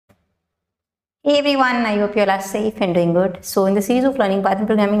Hey everyone, I hope you all are safe and doing good. So in the series of learning Python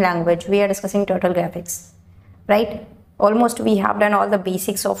programming language, we are discussing turtle graphics, right? Almost we have done all the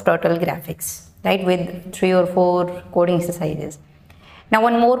basics of turtle graphics, right? With 3 or 4 coding exercises. Now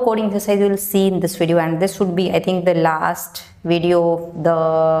one more coding exercise you will see in this video, and this would be I think the last video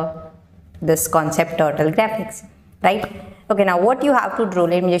of this concept turtle graphics, right? Okay, now what you have to draw,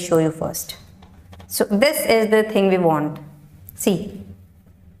 let me just show you first. So this is the thing we want. See,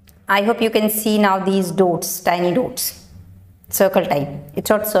 I hope you can see now these dots, tiny dots, circle type. It's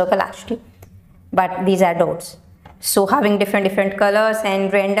not circle actually, but these are dots. So having different colors,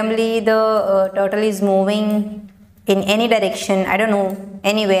 and randomly the turtle is moving in any direction, I don't know,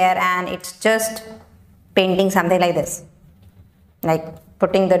 anywhere, and it's just painting something like this, like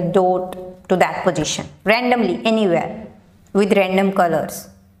putting the dot to that position randomly anywhere with random colors,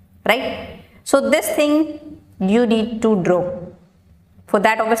 right? So this thing you need to draw. For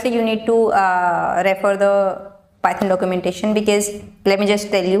that, obviously you need to refer the Python documentation, because let me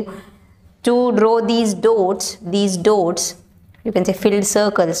just tell you, to draw these dots, you can say filled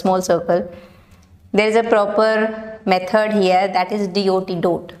circle, small circle, there is a proper method here, that is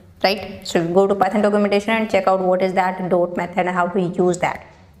dot, right? So go to Python documentation and check out what is that dot method and how to use that,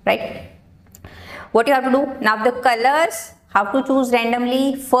 right? What you have to do now, the colors, how to choose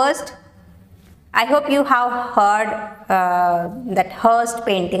randomly. First, I hope you have heard that Hirst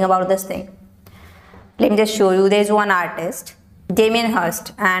painting about this thing. Let me just show you. There is one artist,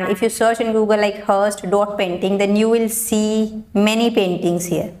 Hirst, and if you search in Google like Hirst dot painting, then you will see many paintings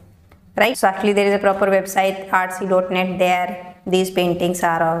here, right? So actually there is a proper website, artsy.net. There these paintings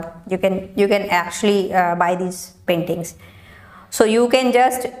are, you can actually buy these paintings. So you can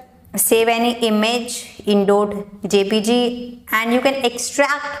just save any image in .jpg and you can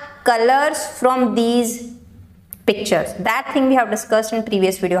extract colors from these pictures. That thing we have discussed in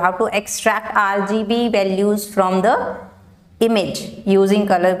previous video, how to extract RGB values from the image using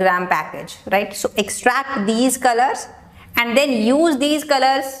colorgram package, right? So extract these colors and then use these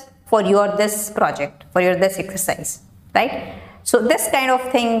colors for your this project, for your this exercise, right? So this kind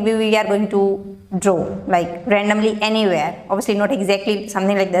of thing we are going to draw like randomly anywhere, obviously not exactly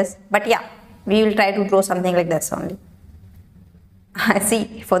something like this, but yeah, we will try to draw something like this only.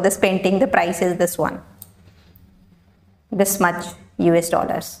 See, for this painting the price is this one, this much US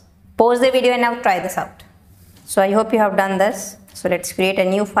dollars. Pause the video and now try this out. So I hope you have done this. So let's create a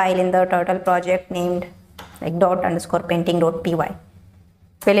new file in the turtle project named like .painting.py.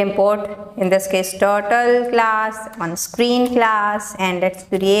 We'll import, in this case, turtle class, on screen class, and let's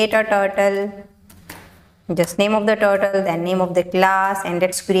create a turtle. Just name of the turtle, then name of the class, and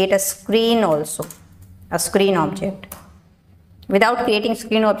let's create a screen also, a screen object. Without creating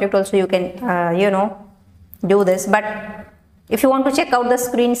screen object also you can do this, but if you want to check out the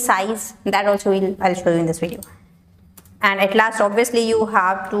screen size, that also I'll show you in this video. And at last, obviously you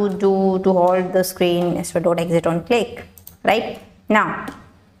have to do to hold the screen exit on click, right? Now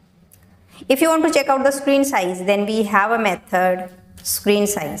if you want to check out the screen size, then we have a method screen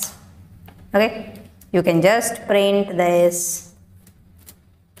size. Okay, you can just print this,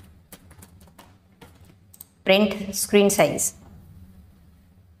 print screen size,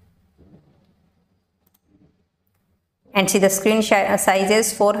 and see the screen size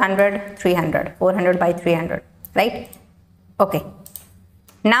is 400 by 300, right? Okay,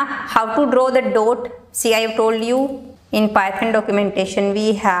 now how to draw the dot. See, I have told you in Python documentation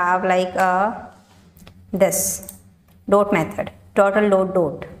we have like this dot method, turtle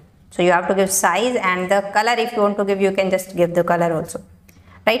dot. So you have to give size and the color. If you want to give, you can just give the color also,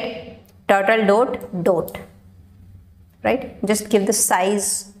 right? Turtle dot, right? Just give the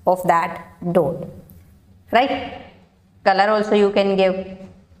size of that dot, right? Color also you can give,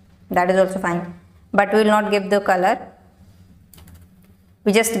 that is also fine, but we will not give the color,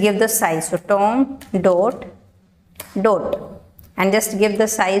 we just give the size. So tom dot and just give the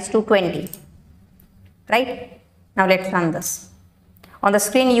size to 20, right? Now let's run this. On the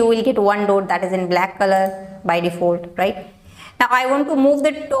screen you will get one dot that is in black color by default, right? Now I want to move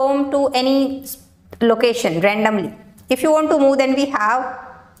the tom to any location randomly. If you want to move, then we have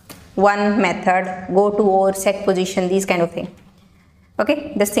one method, go to or set position, these kind of thing.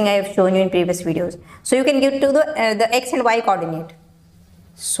 Okay, this thing I have shown you in previous videos. So you can give to the x and y coordinate.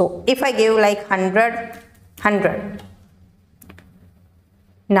 So if I give like 100,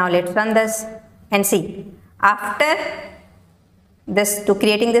 now let's run this and see. After this, to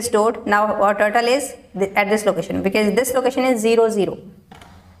creating this dot, now our turtle is at this location, because this location is 0 0.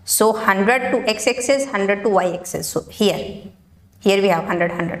 So 100 to x-axis, 100 to y-axis. So here we have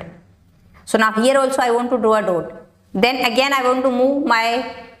 100. So now here also I want to draw a dot. Then again I want to move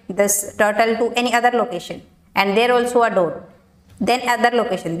my this turtle to any other location, and there also a dot, then other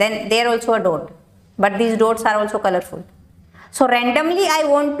location, then there also a dot, but these dots are also colorful. So randomly I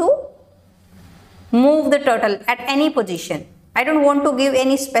want to move the turtle at any position. I don't want to give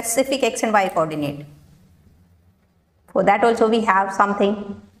any specific x and y coordinate. For that also we have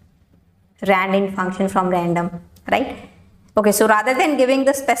something, random function from random, right? Okay, so rather than giving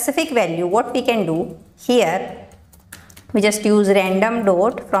the specific value, what we can do here, we just use random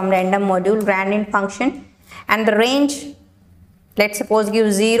dot from random module random function, and the range, let's suppose,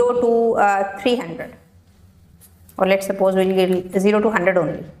 give 0 to 300, or let's suppose we'll give 0 to 100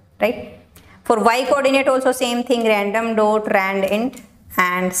 only, right? For y coordinate also same thing, random dot rand int,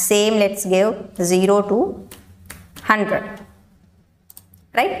 and same, let's give 0 to 100,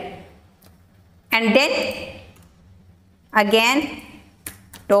 right? And then again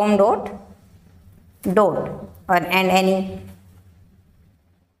tom dot or and any,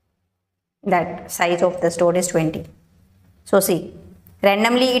 that size of this dot is 20. So see,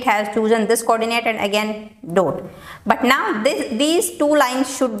 randomly it has chosen this coordinate and again dot. But now these two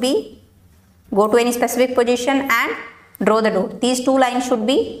lines should be, go to any specific position and draw the dot. These two lines should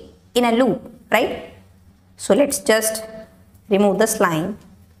be in a loop, right? So let's just remove this line.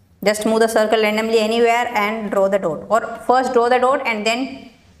 Just move the circle randomly anywhere and draw the dot, or first draw the dot and then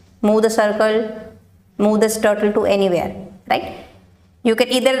move the circle, move this turtle to anywhere, right? You can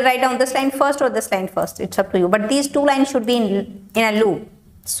either write down this line first or this line first, it's up to you, but these two lines should be in a loop.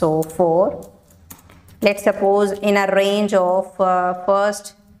 So for, let's suppose in a range of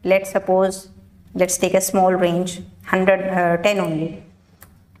first, let's take a small range, 10 only.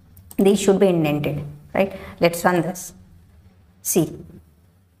 These should be indented, right? Let's run this. See,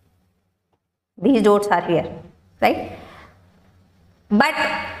 these dots are here, right? But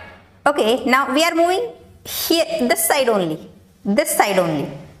okay, now we are moving here, this side only.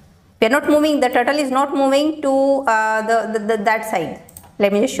 We are not moving, the turtle is not moving to that side.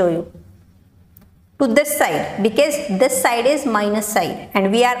 Let me just show you. To this side, because this side is minus side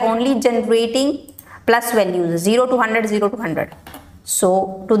and we are only generating plus values, 0 to 100, 0 to 100.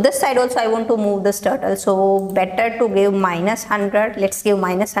 So to this side also I want to move this turtle. So better to give minus 100. Let's give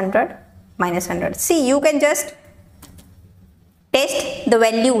minus 100, minus 100. See, you can just test the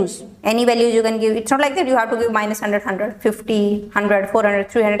values, any values you can give. It's not like that you have to give minus 100, 100, 50, 100, 400,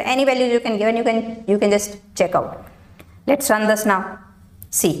 300, any values you can give and you can just check out. Let's run this now.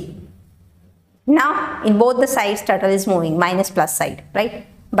 See, now in both the sides turtle is moving, minus plus side, right?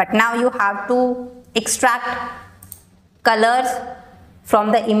 But now you have to extract colors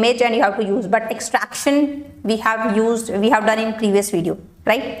from the image and you have to use, but extraction we have done in previous video,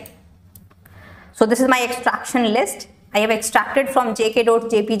 right? So this is my extraction list. I have extracted from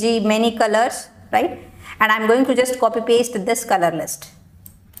jk.jpg many colors, right? And I'm going to just copy paste this color list.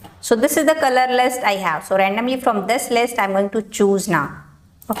 So this is the color list I have. So randomly from this list I'm going to choose now.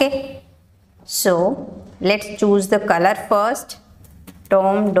 Okay. So let's choose the color first.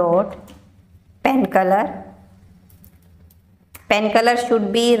 Tom.pen color. Pen color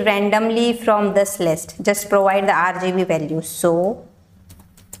should be randomly from this list. Just provide the RGB value. So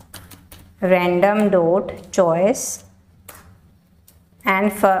random.choice.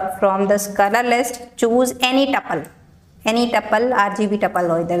 And from this color list choose any tuple, RGB tuple,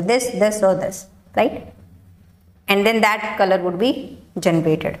 or either this or this, right? And then that color would be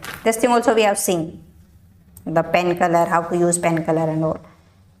generated. This thing also we have seen, the pen color, how to use pen color and all.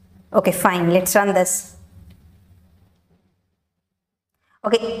 Okay, fine, let's run this.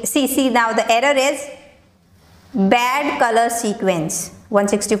 Okay, see now the error is bad color sequence.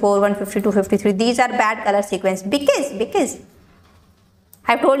 164, 152, 253, these are bad color sequence because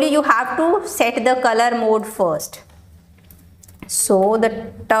I told you have to set the color mode first. So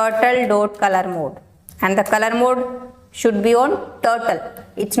the turtle.color mode, and the color mode should be on turtle.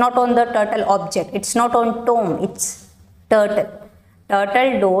 It's not on the turtle object. It's not on Tom. It's turtle.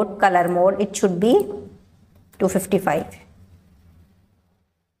 Turtle.color mode. It should be 255.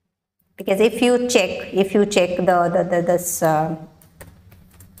 Because if you check this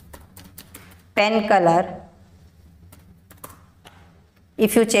pen color.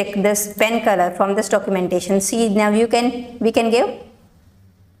 If you check this pen color from this documentation, see now we can give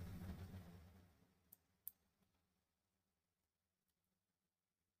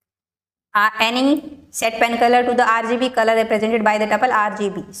any set pen color to the RGB color represented by the tuple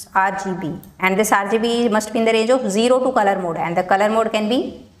RGB, and this RGB must be in the range of 0 to color mode, and the color mode can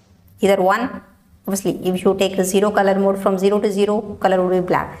be either 1. Obviously, if you take 0 color mode, from 0 to 0 color would be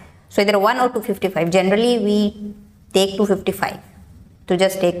black. So either 1 or 255. Generally, we take 255. To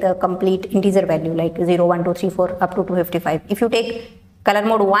just take the complete integer value like 0, 1, 2, 3, 4 up to 255. If you take color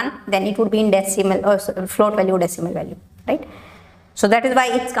mode 1, then it would be in decimal or float value, decimal value, right? So that is why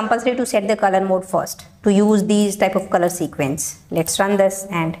it's compulsory to set the color mode first to use these type of color sequence. Let's run this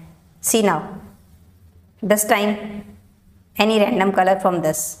and see now. This time any random color from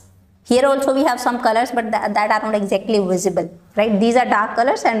this. Here also we have some colors, but that are not exactly visible, right? These are dark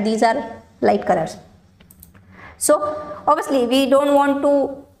colors and these are light colors. So obviously we don't want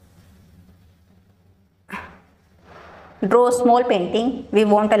to draw a small painting, we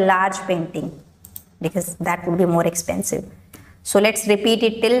want a large painting because that would be more expensive. So let's repeat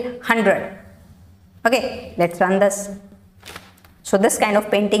it till 100. Okay, let's run this. So this kind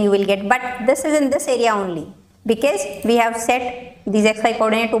of painting you will get, but this is in this area only because we have set these xy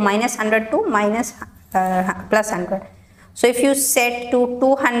coordinate to -100 to +100. So if you set to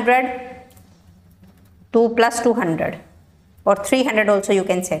 200 to +200 or 300 also you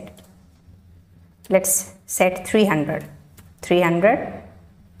can set. Let's set 300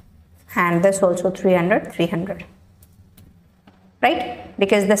 and this also 300, right?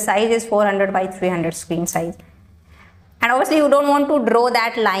 Because the size is 400 by 300 screen size. And obviously you don't want to draw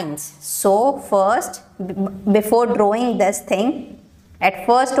that lines. So first, before drawing this thing, at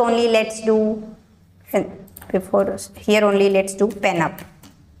first only let's do, here only let's do pen up.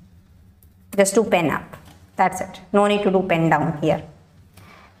 Just do pen up. That's it. No need to do pen down here.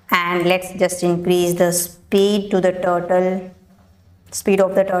 And let's just increase the speed of the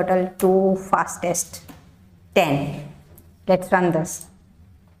turtle to fastest 10. Let's run this.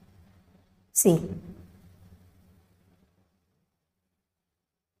 See.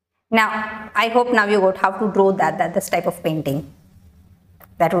 Now, I hope now you got how to draw this type of painting.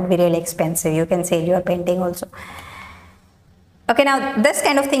 That would be really expensive. You can sell your painting also. Okay, now this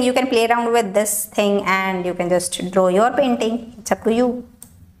kind of thing you can play around with this thing and you can just draw your painting. It's up to you.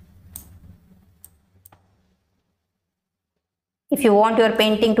 If you want your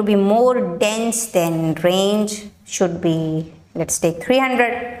painting to be more dense, then range should be, let's take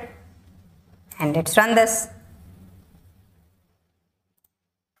 300 and let's run this.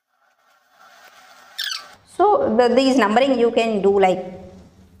 So these numbering you can do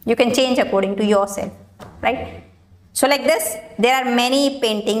you can change according to yourself, right? So like this, there are many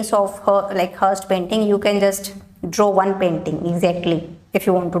paintings of Hirst painting. You can just draw one painting exactly if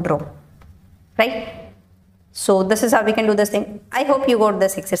you want to draw, right? So this is how we can do this thing. I hope you got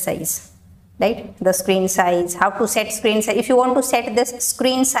this exercise, right? The screen size, how to set screen size. If you want to set this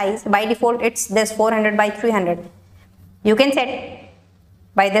screen size, by default it's this 400 by 300. You can set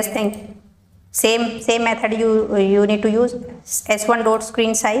by this thing. Same method you need to use s1 dot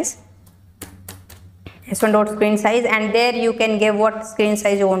screen size, and there you can give what screen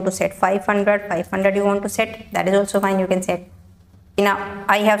size you want to set. 500 you want to set, that is also fine, you can set. Now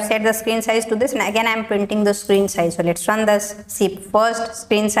I have set the screen size to this and again I am printing the screen size. So let's run this. See, first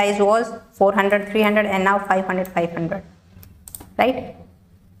screen size was 400, 300 and now 500, 500, right?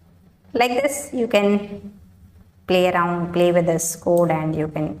 Like this you can play with this code and you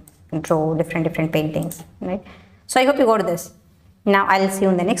can draw different paintings, right? So I hope you got this. Now I'll see you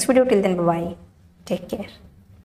in the next video. Till then, bye bye, take care.